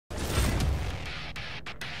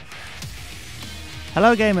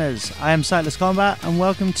Hello gamers, I am SightlessKombat and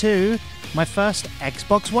welcome to my first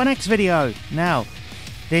Xbox One X video. Now,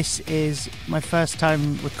 this is my first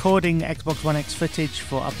time recording Xbox One X footage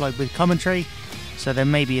for upload with commentary, so there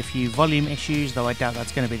may be a few volume issues, though I doubt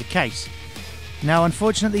that's going to be the case. Now,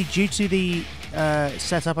 unfortunately, due to the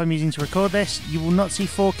setup I'm using to record this, you will not see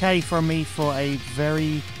 4K from me for a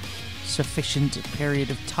very sufficient period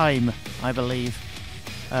of time, I believe.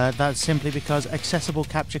 That's simply because accessible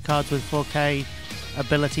capture cards with 4K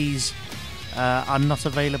abilities are not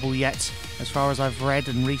available yet, as far as I've read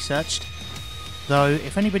and researched. Though,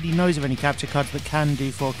 if anybody knows of any capture cards that can do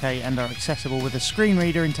 4K and are accessible with a screen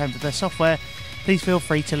reader in terms of their software, please feel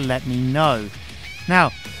free to let me know.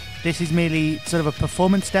 Now, this is merely sort of a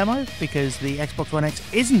performance demo, because the Xbox One X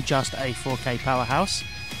isn't just a 4K powerhouse,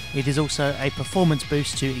 it is also a performance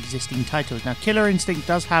boost to existing titles. Now, Killer Instinct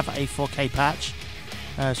does have a 4K patch,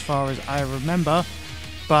 as far as I remember,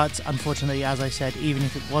 but unfortunately, as I said, even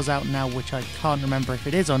if it was out now, which I can't remember if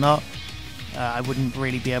it is or not, I wouldn't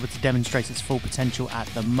really be able to demonstrate its full potential at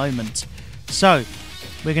the moment. So,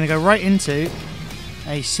 we're going to go right into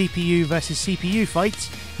a CPU versus CPU fight.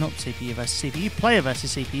 Not CPU versus CPU, player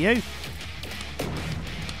versus CPU.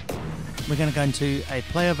 We're going to go into a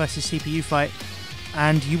player versus CPU fight,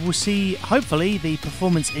 and you will see, hopefully, the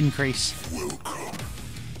performance increase.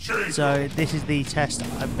 So this is the test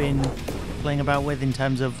I've been playing about with in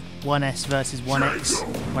terms of 1S versus 1X,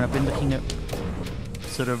 when I've been looking at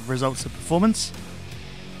sort of results of performance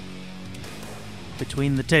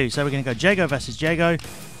between the two. So we're going to go Jago versus Jago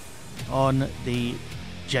on the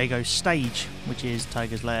Jago stage, which is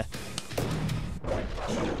Tiger's Lair.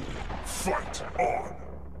 Fight on!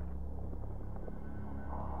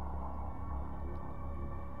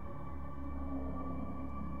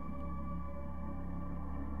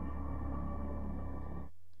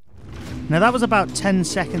 Now that was about 10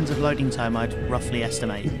 seconds of loading time, I'd roughly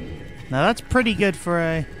estimate. Now that's pretty good for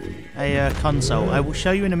a console. I will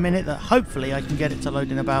show you in a minute that hopefully I can get it to load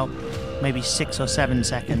in about maybe 6 or 7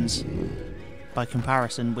 seconds by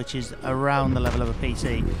comparison, which is around the level of a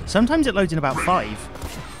PC. Sometimes it loads in about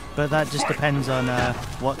 5, but that just depends on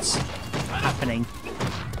what's happening.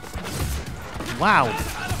 Wow!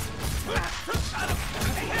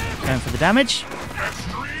 Going for the damage.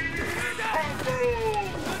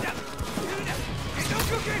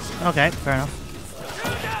 Okay, fair enough.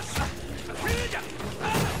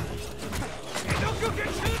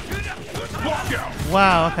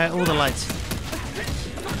 Wow, okay, all the lights.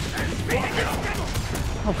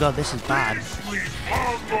 Oh god, this is bad.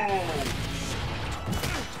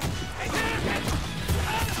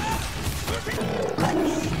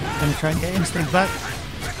 Gonna try and get instinct back.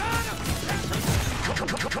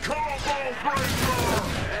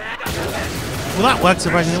 Well, that worked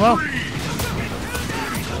surprisingly well.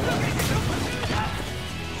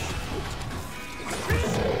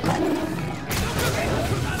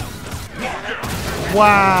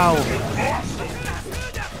 Wow!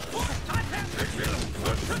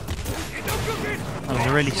 That was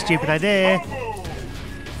a really stupid idea.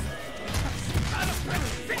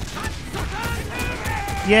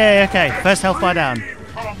 Yeah, okay, first health bar down.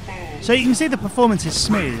 So you can see the performance is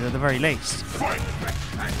smooth at the very least.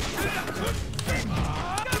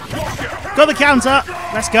 Got the counter!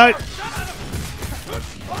 Let's go!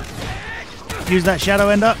 Use that shadow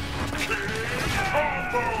end up.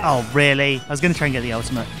 Oh, really? I was going to try and get the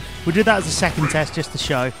ultimate. We'll do that as a second test, just to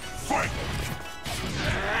show.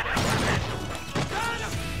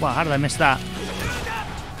 Wow, how did I miss that?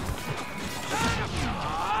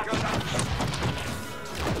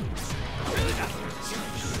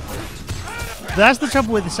 That's the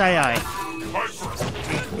trouble with this AI.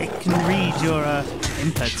 It can read your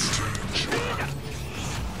inputs.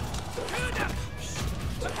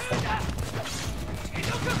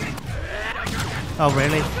 Oh,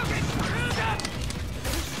 really?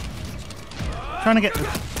 Trying to get the...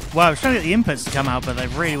 Wow, I was trying to get the inputs to come out, but they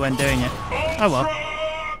really weren't doing it. Oh well.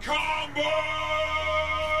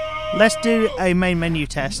 Let's do a main menu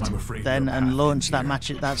test then and launch that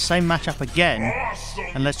same matchup again,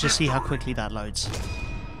 and let's just see how quickly that loads.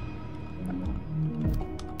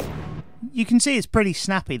 You can see it's pretty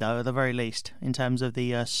snappy though, at the very least, in terms of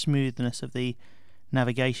the smoothness of the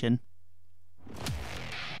navigation.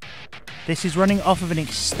 This is running off of an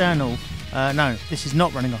external... no, this is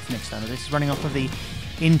not running off an external. This is running off of the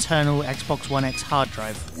internal Xbox One X hard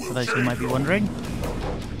drive, for those who might be wondering.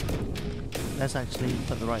 Let's actually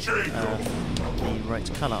put the right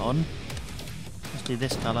colour on. Let's do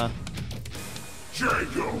this colour.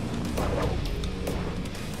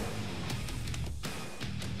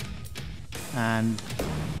 And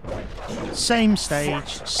same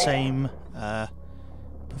stage, same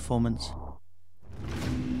performance.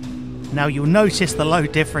 Now you'll notice the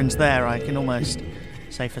load difference there. I can almost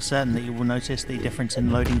say for certain that you will notice the difference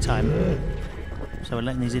in loading time. So we're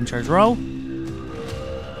letting these intros roll.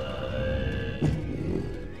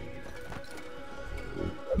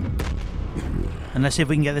 And let's see if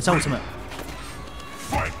we can get this ultimate.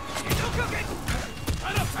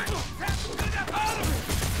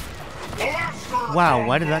 Wow,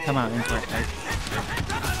 why did that come out incorrectly?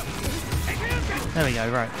 There we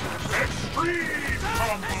go, right.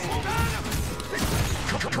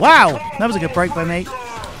 Wow! That was a good break by me.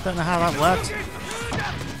 Don't know how that worked.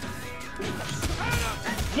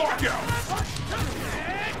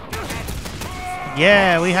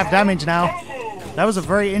 Yeah, we have damage now. That was a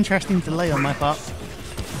very interesting delay on my part.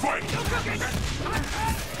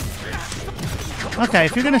 Okay,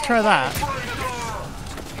 if you're going to try that...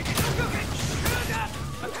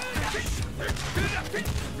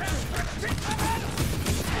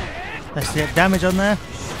 Let's get damage on there.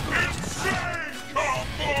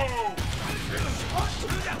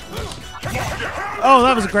 Oh,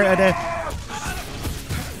 that was a great idea.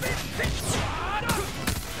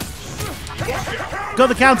 Got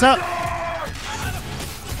the counter.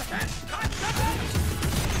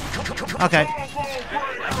 Okay.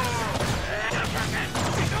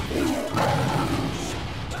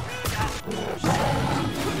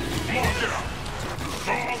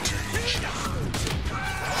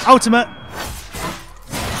 Ultimate.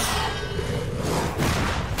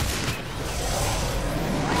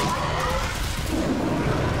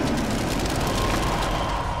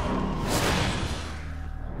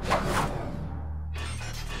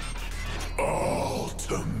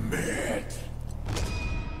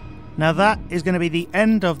 Now that is going to be the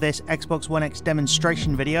end of this Xbox One X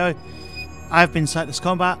demonstration video. I've been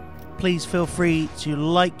SightlessKombat. Please feel free to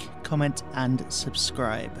like, comment and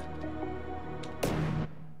subscribe.